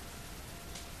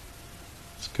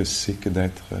 ce que c'est que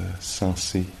d'être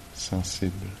sensé,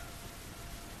 sensible.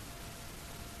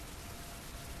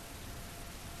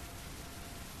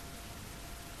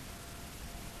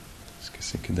 Ce que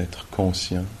c'est que d'être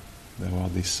conscient, d'avoir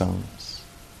des sens.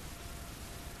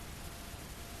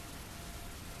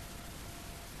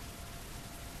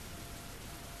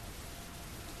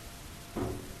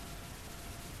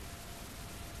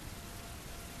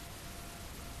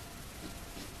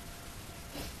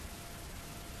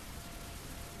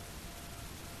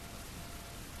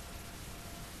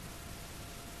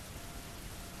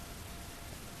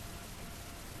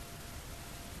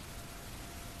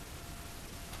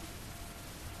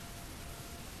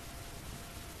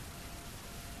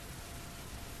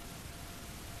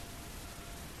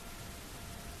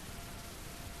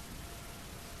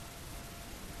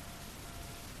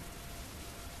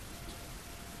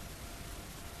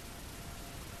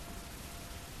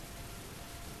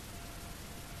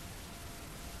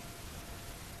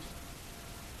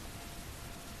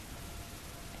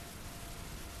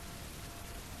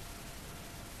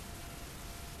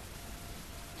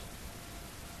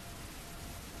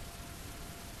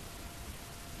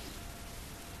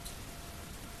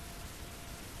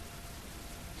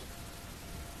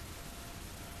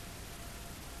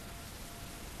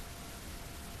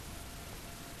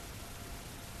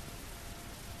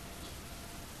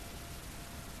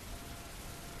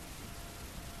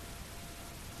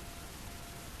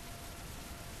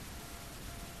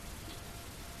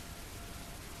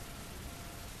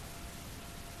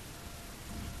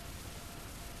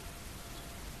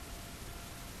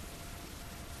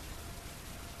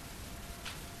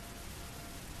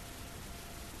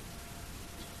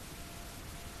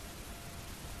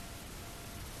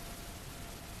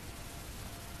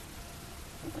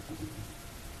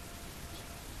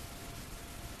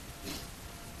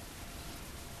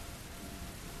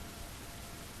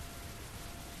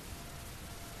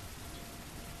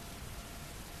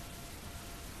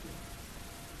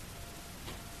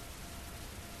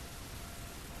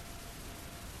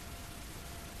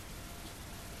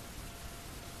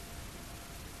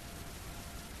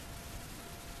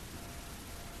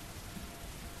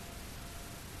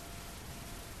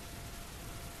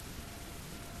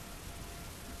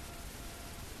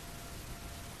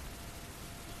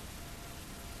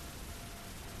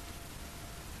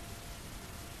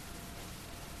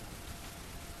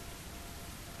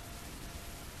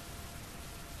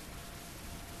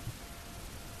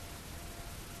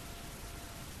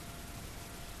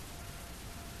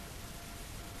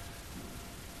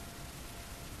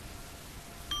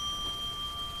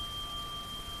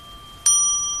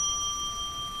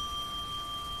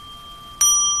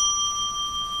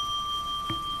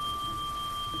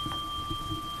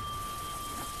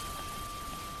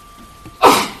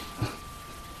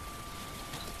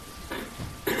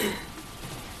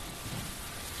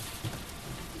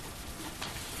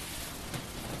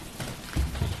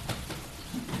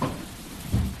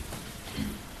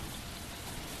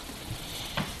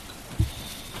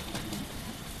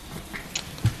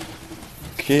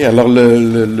 alors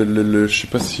je sais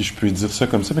pas si je peux dire ça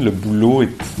comme ça, mais le boulot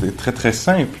est très très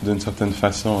simple d'une certaine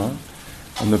façon. Hein.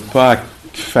 On n'a pas à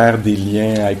faire des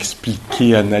liens, à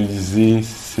expliquer, analyser.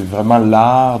 C'est vraiment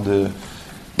l'art de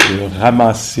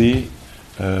ramasser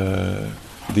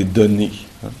des données.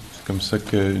 Hein. C'est comme ça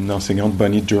qu'une enseignante,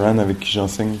 Bonnie Duran, avec qui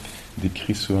j'enseigne,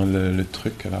 décrit souvent le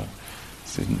truc. Alors,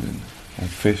 on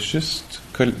fait juste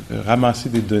ramasser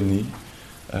des données,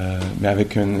 mais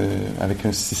avec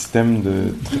un système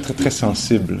très très très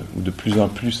sensible, ou de plus en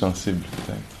plus sensible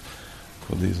peut-être,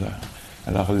 pour des heures.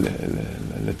 Alors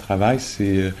le travail,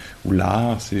 ou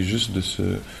l'art, c'est juste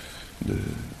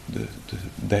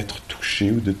d'être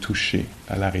touché ou de toucher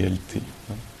à la réalité.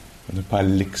 Hein. On n'a pas à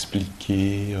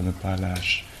l'expliquer, on n'a pas à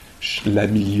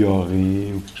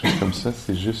l'améliorer ou quelque chose comme ça.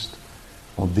 C'est juste,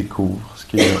 on découvre ce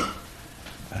qui est là.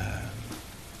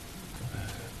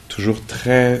 Toujours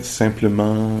très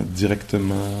simplement,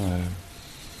 directement,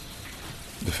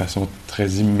 de façon très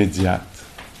immédiate.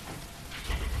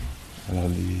 Alors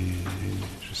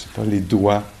je sais pas, les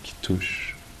doigts qui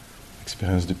touchent,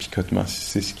 l'expérience de picotement,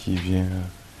 c'est ce qui vient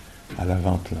à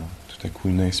l'avant-plan. Tout à coup,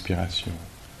 une inspiration.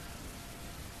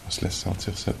 On se laisse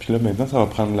sentir ça. Puis là, maintenant, ça va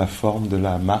prendre la forme de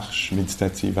la marche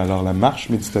méditative. Alors, la marche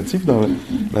méditative, dans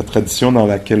la tradition dans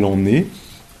laquelle on est,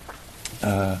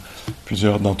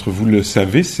 plusieurs d'entre vous le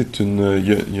savez,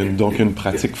 il y a donc une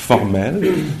pratique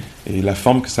formelle. Et la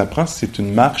forme que ça prend, c'est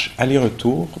une marche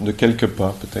aller-retour de quelques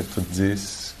pas, peut-être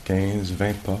 10, 15,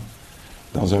 20 pas,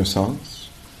 dans un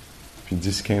sens, puis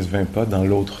 10, 15, 20 pas dans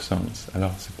l'autre sens.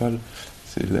 Alors,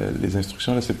 les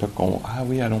instructions, là, c'est pas ah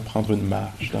oui, allons prendre une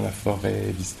marche dans la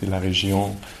forêt, visiter la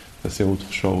région. Ça, c'est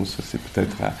autre chose. Ça, c'est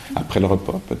peut-être après le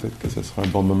repas, peut-être que ce sera un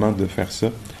bon moment de faire ça.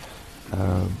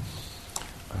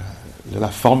 La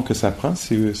forme que ça prend,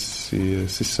 c'est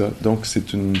ça. Donc,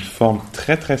 c'est une forme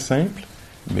très, très simple,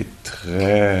 mais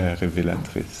très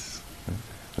révélatrice.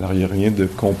 Alors, il n'y a rien de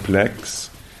complexe.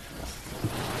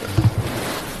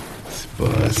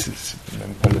 C'est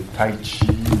même pas le tai chi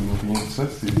ou rien de ça.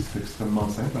 C'est extrêmement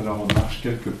simple. Alors, on marche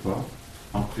quelques pas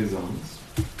en présence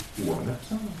ou en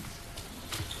absence.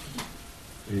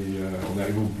 Et on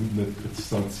arrive au bout de notre petit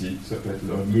sentier. Ça peut être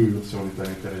un mur si on est à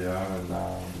l'intérieur, un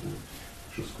arbre,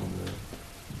 quelque chose qu'on a,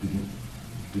 une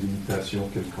délimitation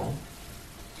quelconque.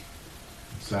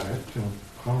 On s'arrête, puis on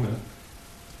prend note.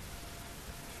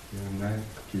 Il y a un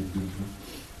être qui est debout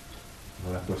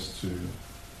dans la posture.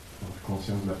 Donc,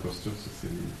 conscience de la posture, ça,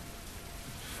 c'est les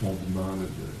fondements de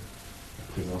la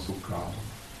présence au corps.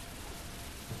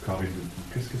 Le corps est debout.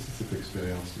 Qu'est-ce que c'est cette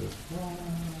expérience-là?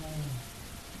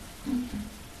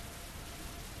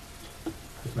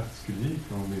 C'est particulier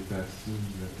quand on est assis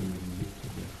une minute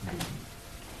d'être debout.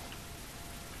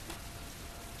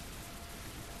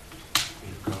 Et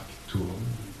le corps qui tourne,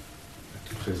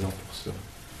 être présent pour ça.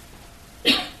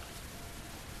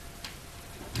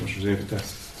 Moi, je vous invite à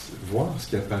voir ce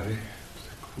qui apparaît. Tout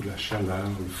à coup, la chaleur,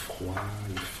 le froid,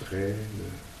 le frais,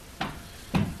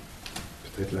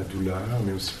 peut-être la douleur,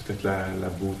 mais aussi peut-être la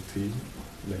beauté,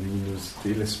 la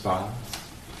luminosité, l'espace.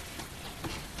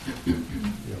 Il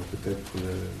y aura peut-être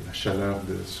la chaleur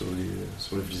sur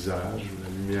le visage, ou la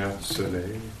lumière du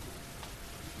soleil,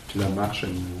 puis la marche à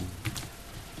nouveau.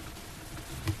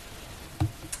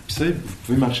 Puis ça, vous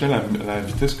pouvez marcher à la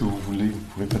vitesse que vous voulez. Vous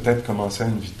pouvez peut-être commencer à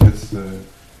une vitesse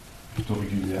plutôt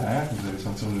régulière. Vous allez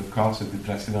sentir le corps se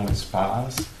déplacer dans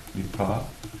l'espace, les pas.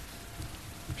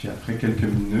 Puis après quelques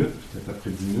minutes, peut-être après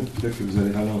 10 minutes, peut-être que vous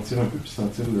allez ralentir un peu puis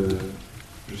sentir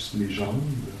juste les jambes,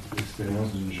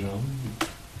 l'expérience d'une jambe,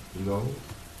 de l'autre.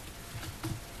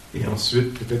 Et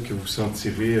ensuite, peut-être que vous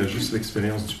sentirez juste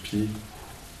l'expérience du pied.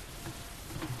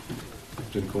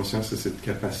 J'ai une conscience de cette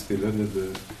capacité-là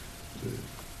de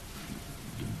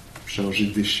changer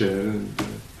d'échelle, de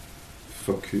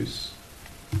focus.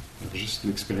 Alors, juste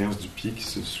l'expérience du pied qui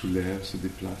se soulève, se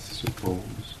déplace, se pose.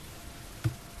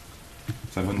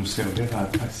 Ça va nous servir à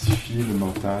pacifier le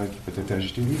mental qui peut être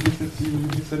agité. Oui, celle-ci,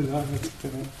 oui, celle-là, etc.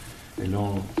 Et là,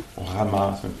 on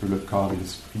ramasse un peu le corps et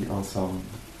l'esprit ensemble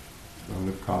dans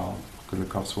le corps pour que le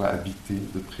corps soit habité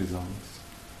de présence.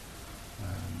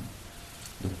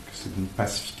 Donc, c'est une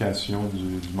pacification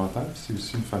du mental. C'est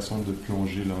aussi une façon de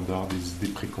plonger en dehors des idées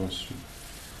préconçues,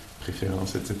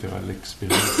 préférences, etc.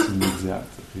 L'expérience immédiate,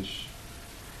 riche.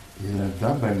 Et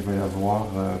là-dedans, il va y avoir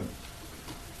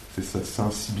c'est cette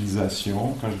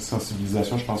sensibilisation. Quand je dis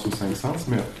sensibilisation, je pense aux 5 sens,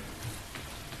 mais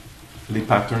les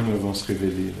patterns vont se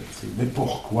révéler. Là, mais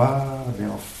pourquoi? Mais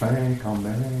enfin, quand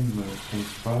même,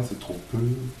 pas, c'est trop peu,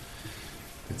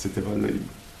 etc. Là,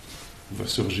 il va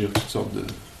surgir toutes sortes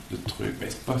de trucs. Mais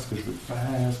c'est pas ce que je veux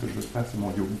faire. Ce que je veux faire, c'est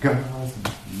mon yoga,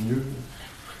 c'est mieux,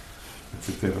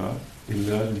 etc. Et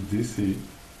là, l'idée, c'est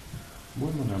Oui,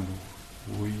 mon amour.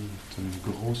 Oui, tu as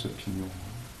une grosse opinion.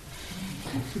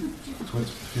 Toi,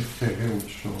 tu préférais autre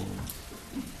chose.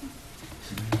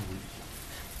 Mais oui.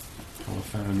 On va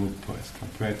faire un autre pas. Est-ce qu'on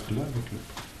peut être là avec le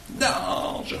pas?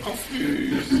 Non, je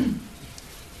refuse!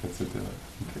 Etc.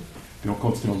 Okay. Puis on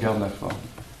continue, on garde la forme,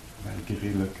 malgré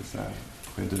là, que ça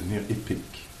pourrait devenir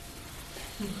épique.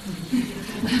 Puis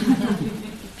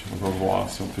on va voir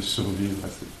si on peut survivre à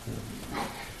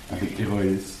avec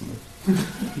héroïsme aux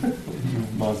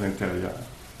mouvements intérieurs.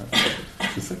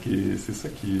 C'est ça qui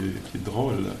est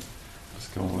drôle, là, parce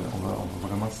qu'on va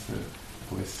vraiment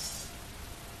pourrait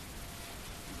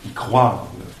y croire,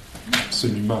 là,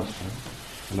 absolument. Hein,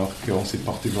 alors qu'on s'est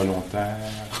porté volontaire,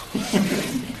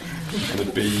 on a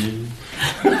payé,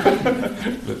 là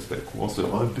tout à coup on se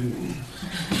rebelle.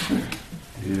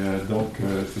 Et donc,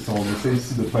 c'est ça, on essaie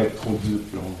ici de ne pas être trop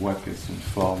dupe. On voit que c'est une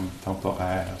forme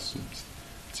temporaire, c'est un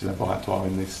petit laboratoire,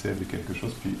 un essai de quelque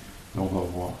chose, puis là, on va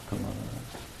voir comment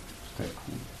tout à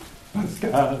coup.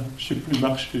 Pascal, je ne sais plus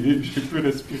marcher, je ne sais plus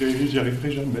respirer, j'y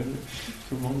arriverai jamais.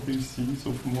 Tout le monde réussit,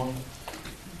 sauf moi,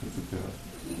 etc.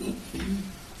 Une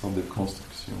sorte de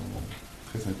construction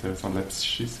très intéressante. La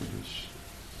psyché, c'est riche.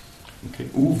 Okay.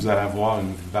 Ou vous allez avoir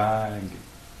une vague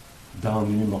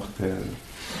d'ennui mortel.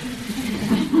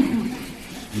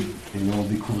 Et on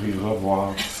découvrira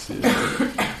voir si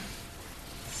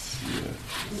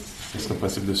ce serait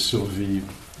possible de survivre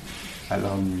à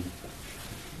l'ennui.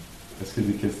 Est-ce qu'il y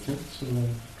a des questions sur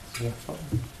la forme?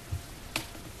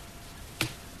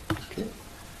 OK.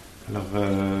 Alors,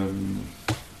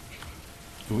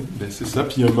 oui, ben c'est ça.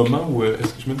 Puis il y a un moment où,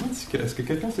 est-ce que je me demande est-ce que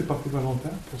quelqu'un s'est porté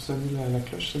volontaire pour sonner la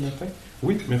cloche ce matin?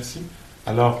 Oui, merci.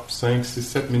 Alors, 5, 6,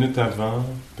 7 minutes avant,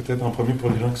 peut-être en premier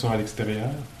pour les gens qui sont à l'extérieur.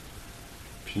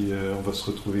 Puis on va se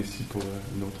retrouver ici pour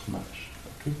une autre marche.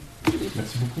 OK?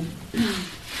 Merci beaucoup.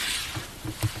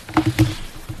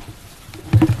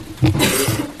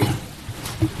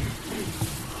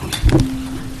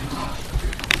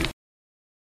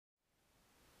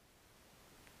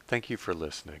 Thank you for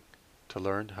listening. To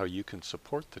learn how you can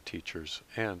support the teachers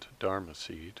and Dharma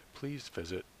Seed, please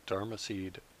visit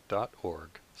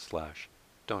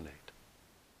dharmaseed.org/donate.